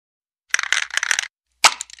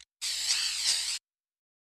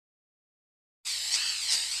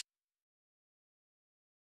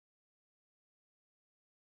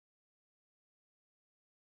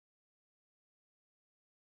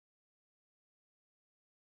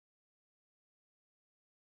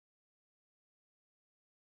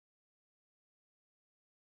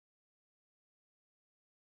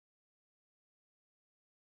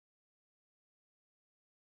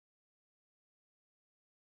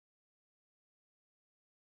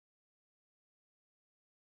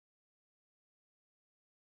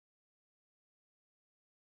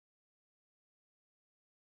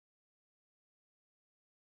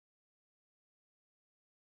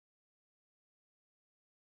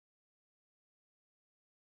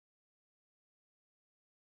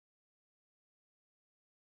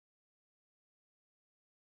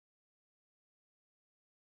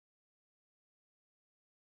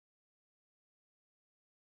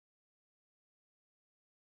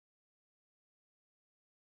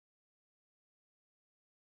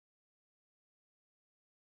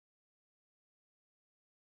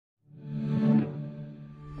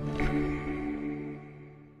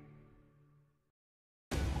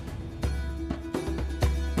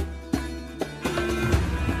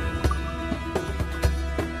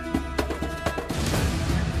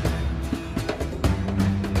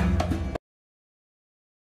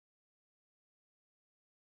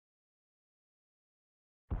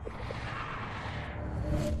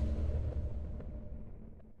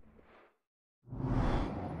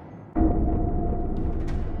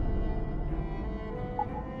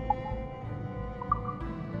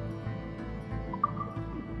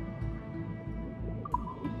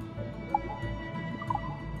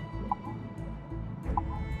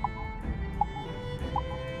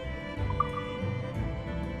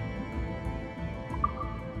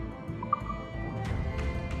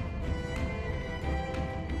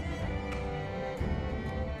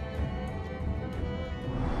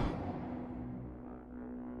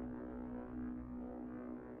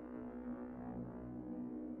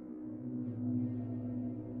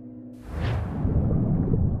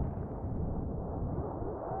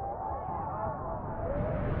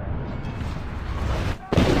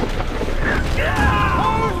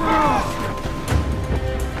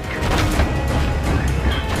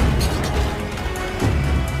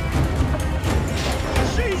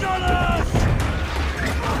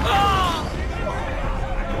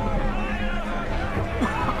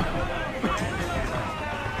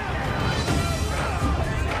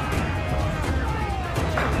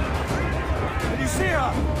Enemies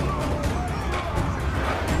here!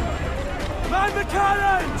 Man the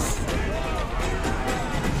cannons!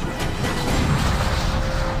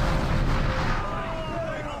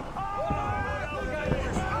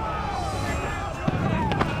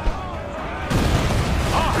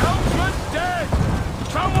 Our helmsman's dead!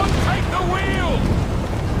 Someone take the wheel!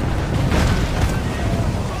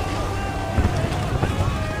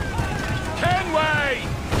 Kenway!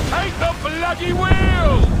 Take the bloody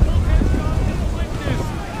wheel!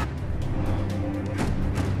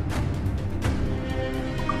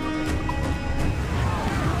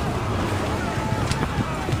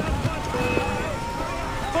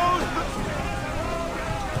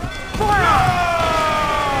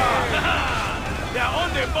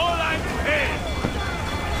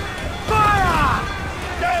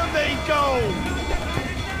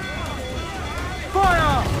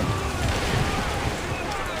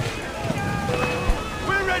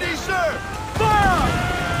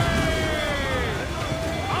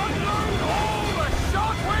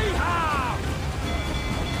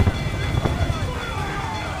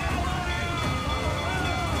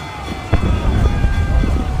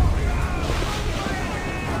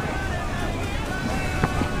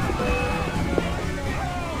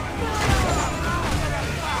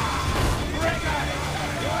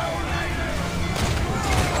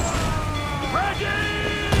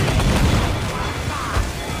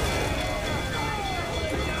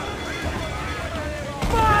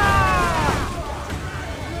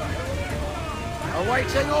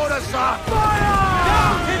 Awaiting orders, sir! Fire!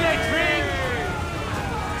 Down to the tree!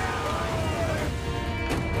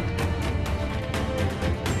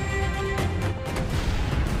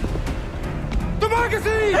 The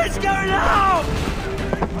magazine! It's going out!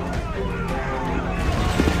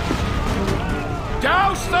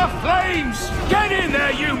 Douse the flames! Get in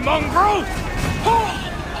there, you mongrel!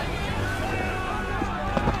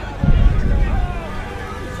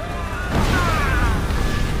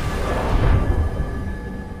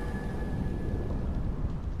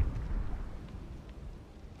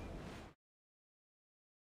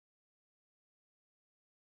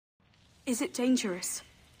 Is it dangerous?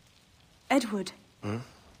 Edward?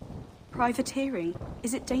 Privateering,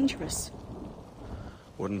 is it dangerous?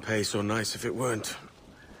 Wouldn't pay so nice if it weren't.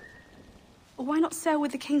 Why not sail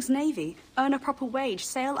with the King's Navy? Earn a proper wage,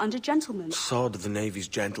 sail under gentlemen. Sod the Navy's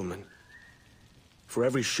gentlemen. For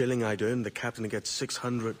every shilling I'd earn, the captain gets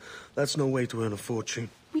 600. That's no way to earn a fortune.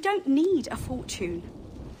 We don't need a fortune.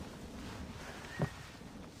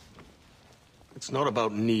 It's not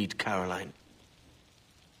about need, Caroline.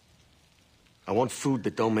 I want food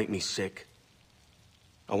that don't make me sick.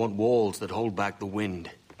 I want walls that hold back the wind.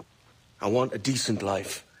 I want a decent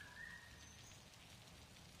life.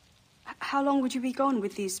 How long would you be gone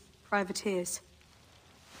with these privateers?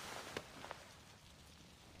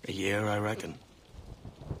 A year, I reckon.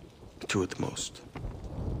 2 at the most.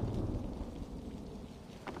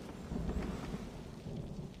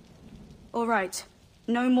 All right.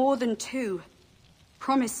 No more than 2.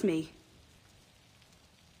 Promise me.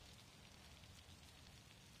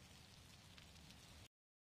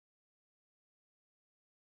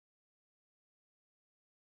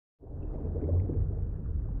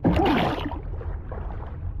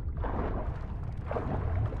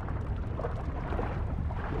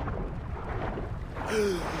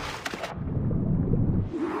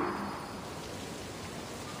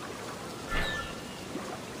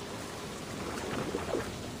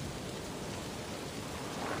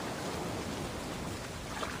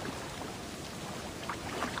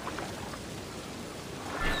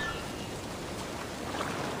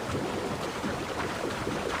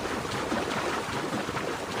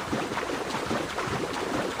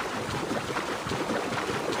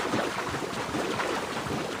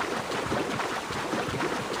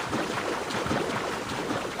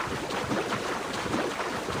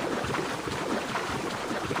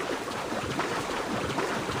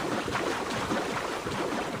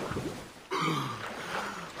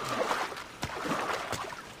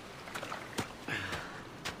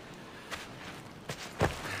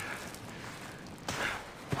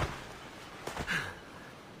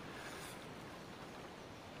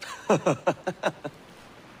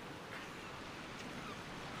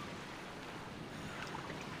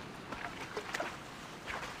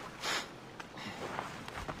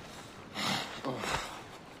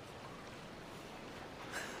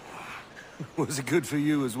 Was it good for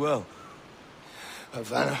you as well?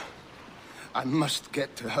 Havana. I must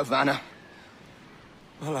get to Havana.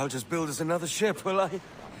 Well, I'll just build us another ship, will I?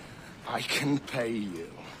 I can pay you.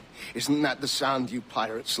 Isn't that the sound you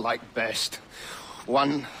pirates like best?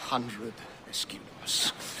 100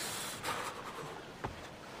 escudos.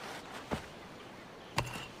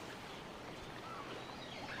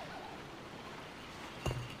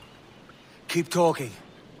 Keep talking.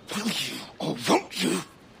 Will you, or won't you?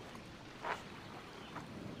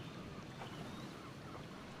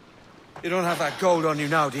 You don't have that gold on you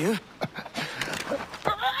now, do you?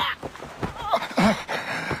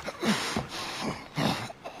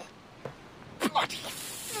 Bloody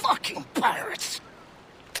fucking pirates!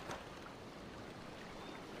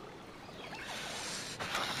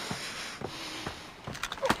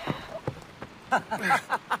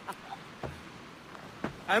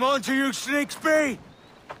 I'm on to you, Snakesby!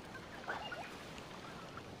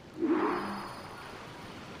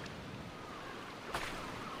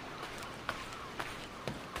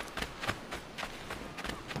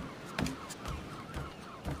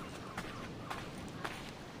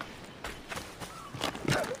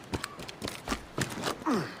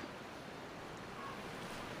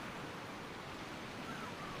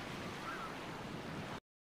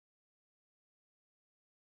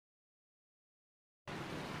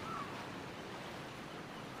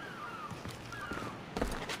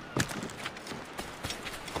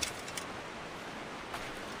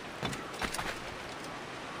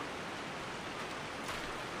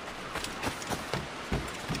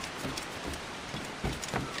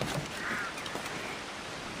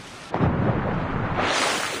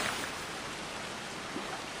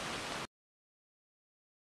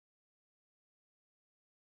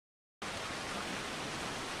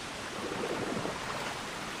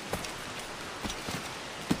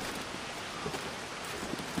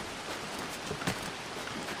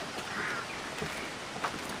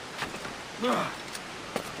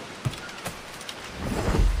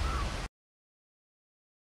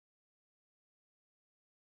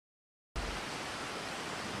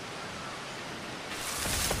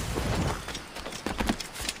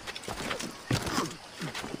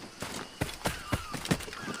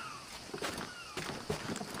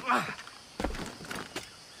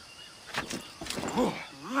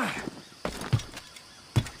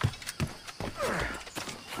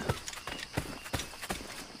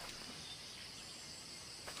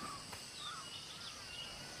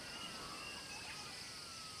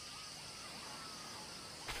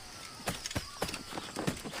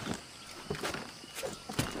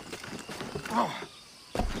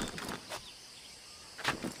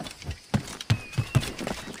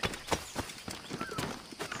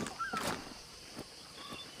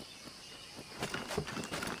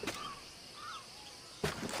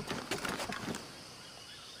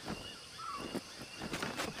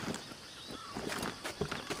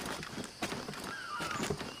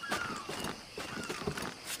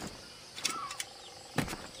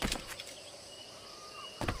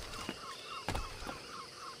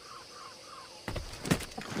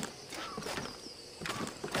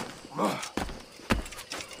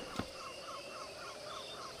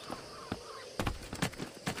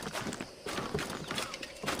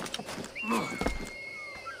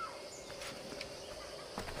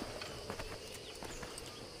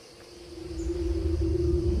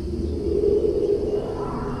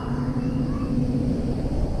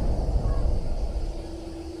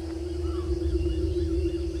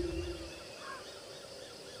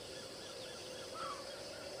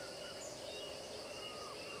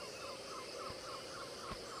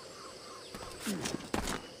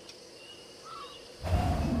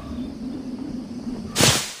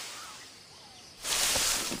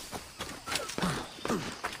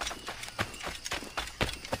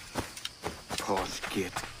 Posh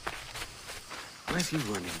git. Where's he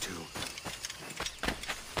running to?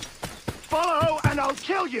 Follow and I'll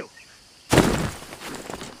kill you!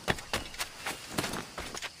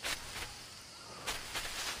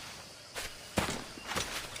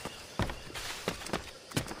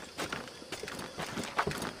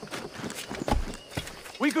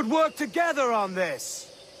 We could work together on this!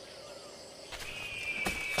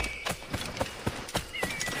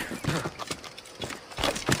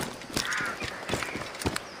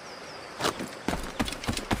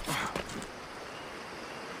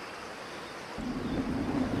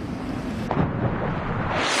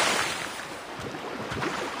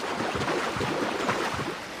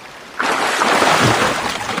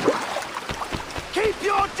 Keep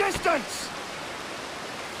your distance!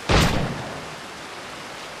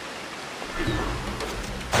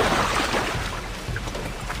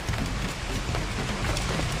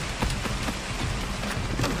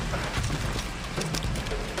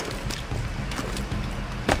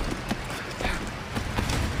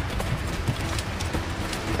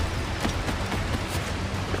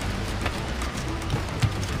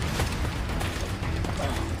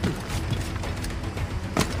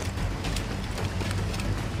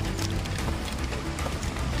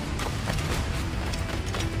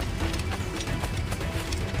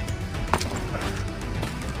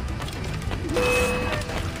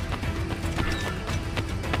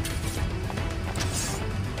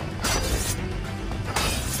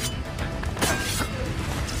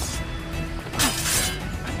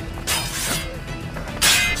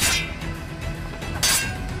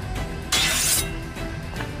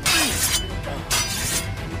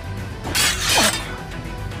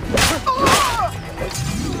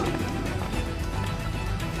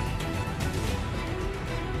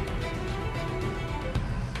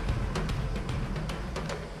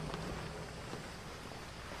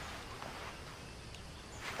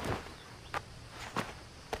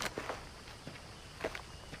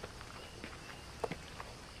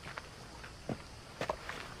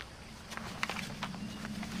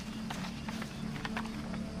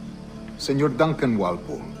 Senor Duncan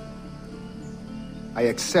Walpole, I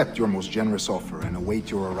accept your most generous offer and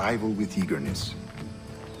await your arrival with eagerness.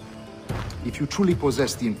 If you truly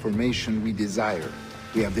possess the information we desire,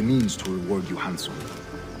 we have the means to reward you handsomely.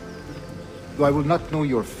 Though I will not know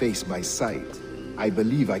your face by sight, I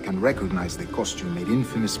believe I can recognize the costume made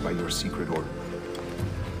infamous by your secret order.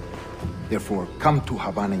 Therefore, come to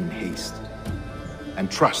Havana in haste,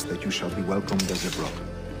 and trust that you shall be welcomed as a brother.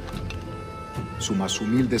 Su más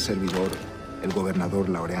humilde servidor, el gobernador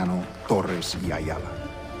Laureano Torres y Ayala.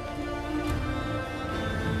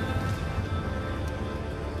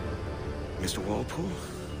 Mr. Walpole,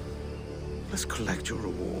 let's collect your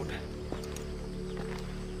reward.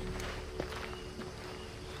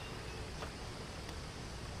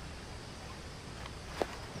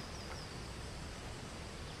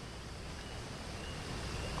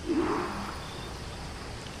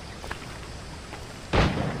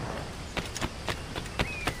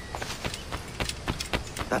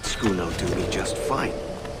 That schooner'll do me just fine.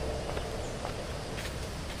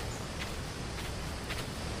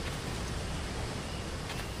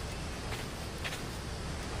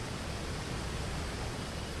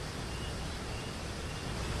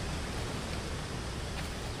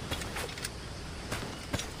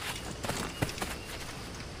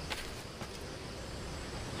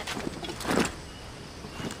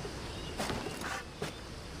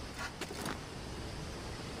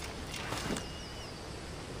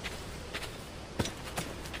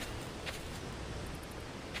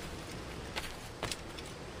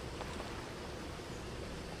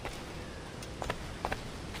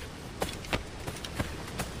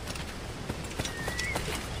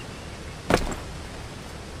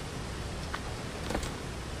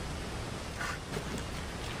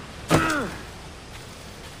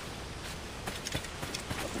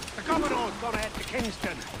 Gone ahead to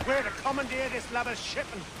Kingston. We're to commandeer this lover's ship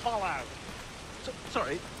and follow.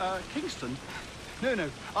 Sorry, Kingston? No,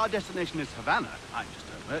 our destination is Havana. I'm just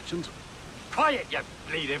a merchant. Quiet, you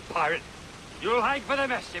bleeding pirate. You'll hang for the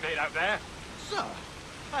mess you made out there. Sir,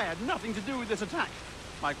 I had nothing to do with this attack.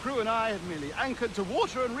 My crew and I had merely anchored to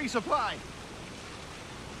water and resupply.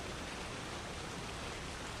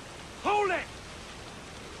 Hold it!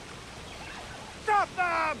 Stop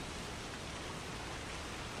them!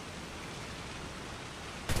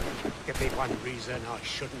 Give me one reason I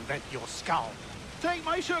shouldn't vent your skull. Take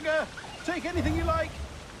my sugar! Take anything you like!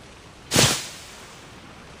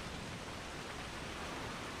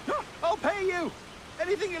 I'll pay you!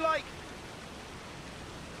 Anything you like!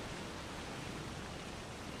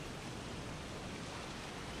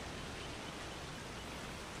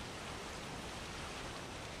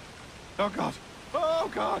 Oh God!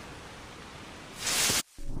 Oh God!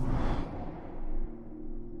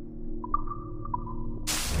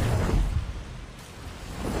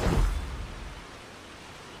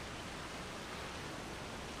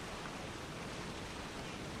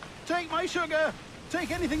 Take my sugar!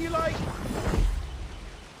 Take anything you like!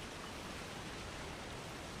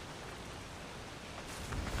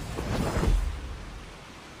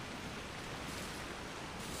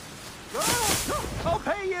 I'll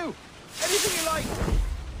pay you! Anything you like!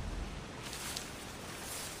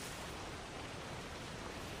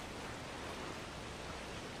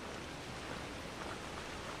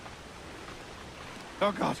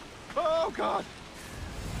 Oh God! Oh God!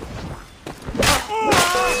 Oh,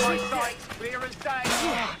 my sight's clear as day.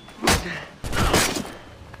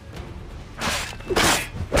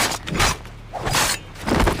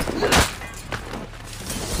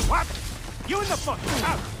 What? You in the foot!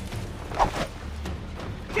 Out!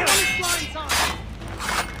 Get on his blind side!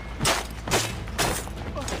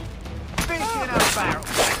 Finish in a barrel!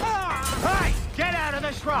 Hey! Get out of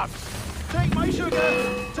the shrubs! Take my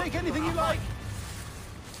sugar! Take anything you like!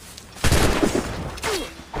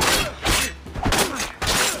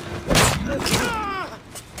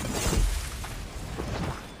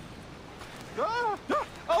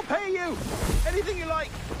 I'll pay you! Anything you like!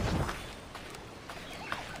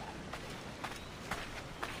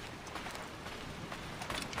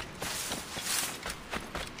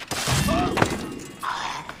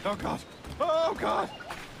 Oh God! Oh God!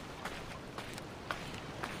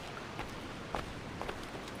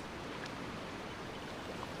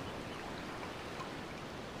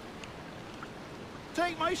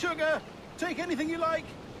 Take my sugar! Take anything you like!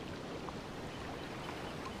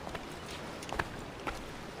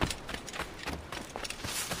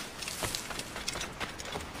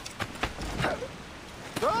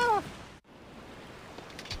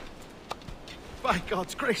 By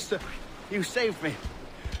God's grace, sir, you saved me.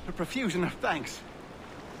 A profusion of thanks.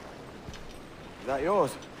 Is that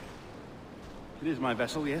yours? It is my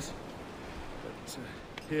vessel, yes. So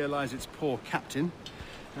here lies its poor captain,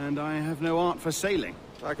 and I have no art for sailing.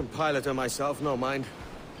 I can pilot her myself, no mind.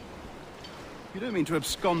 You don't mean to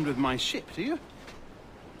abscond with my ship, do you?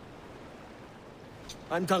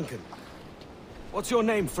 I'm Duncan. What's your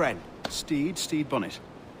name, friend? Steed Bonnet.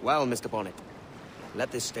 Well, Mr. Bonnet,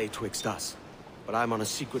 let this stay twixt us. But I'm on a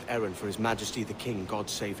secret errand for His Majesty the King, God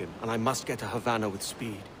save him, and I must get to Havana with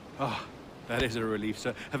speed. Ah, that is a relief,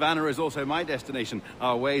 sir. Havana is also my destination.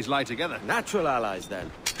 Our ways lie together. Natural allies,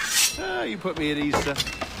 then. Ah, you put me at ease, sir.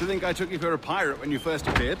 To think I took you for a pirate when you first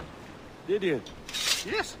appeared. Did you?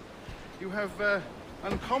 Yes. You have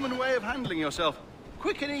uncommon way of handling yourself.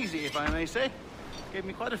 Quick and easy, if I may say. Gave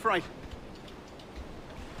me quite a fright.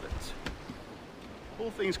 But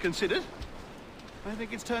all things considered, I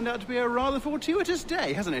think it's turned out to be a rather fortuitous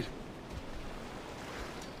day, hasn't it?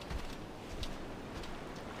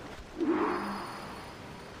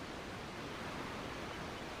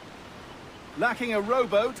 Lacking a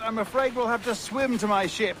rowboat, I'm afraid we'll have to swim to my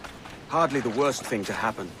ship. Hardly the worst thing to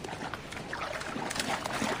happen.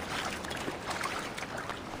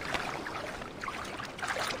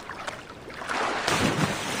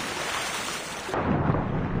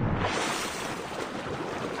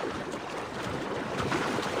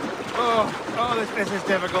 This is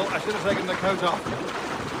difficult. I should have taken the coat off.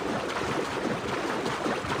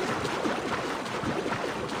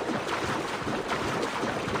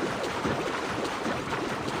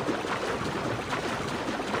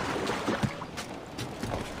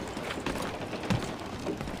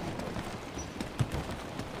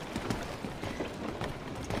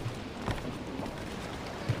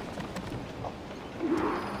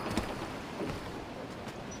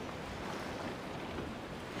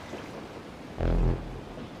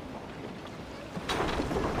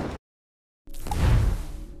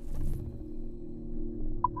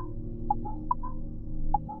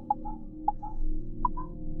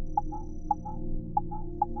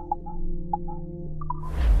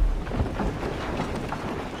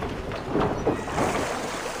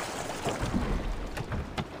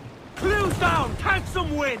 Down! Catch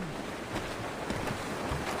some wind!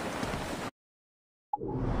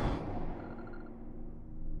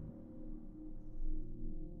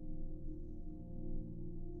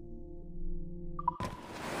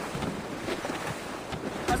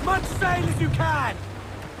 As much sail as you can!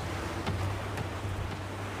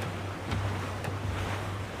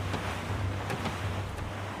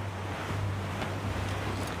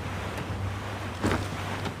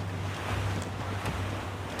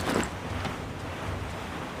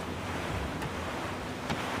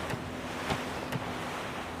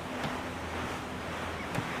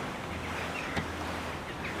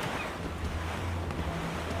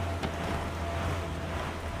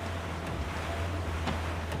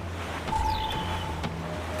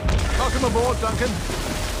 Welcome aboard, Duncan.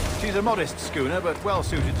 She's a modest schooner, but well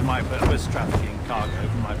suited to my purpose, trafficking cargo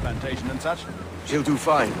from my plantation and such. She'll do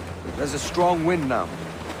fine. There's a strong wind now.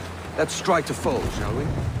 Let's strike to full, shall we?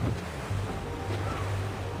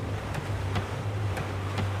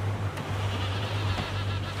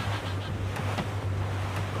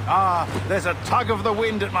 Ah, there's a tug of the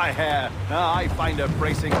wind at my hair. Ah, I find a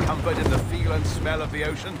bracing comfort in the feel and smell of the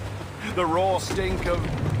ocean. The raw stink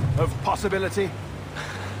of possibility.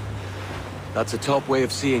 That's a top way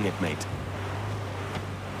of seeing it, mate.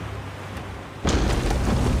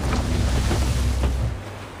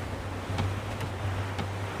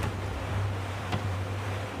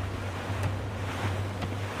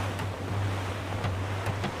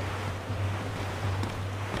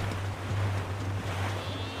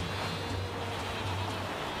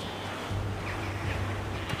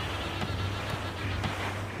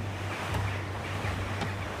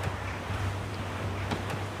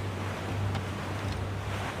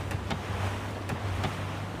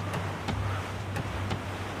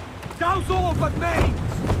 Douse all but mains!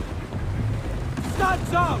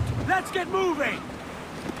 Studs out! Let's get moving!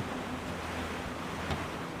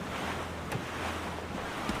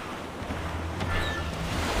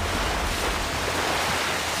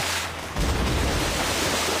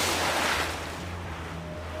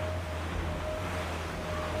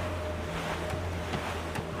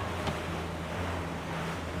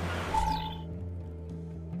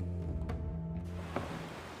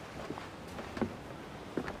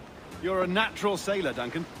 You're a natural sailor,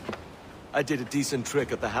 Duncan. I did a decent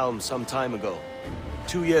trick at the helm some time ago.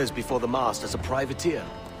 2 years before the mast as a privateer.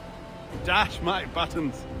 Dash my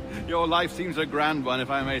buttons. Your life seems a grand one, if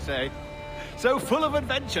I may say. So full of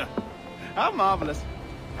adventure. How marvelous.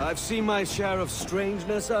 I've seen my share of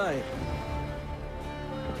strangeness, aye.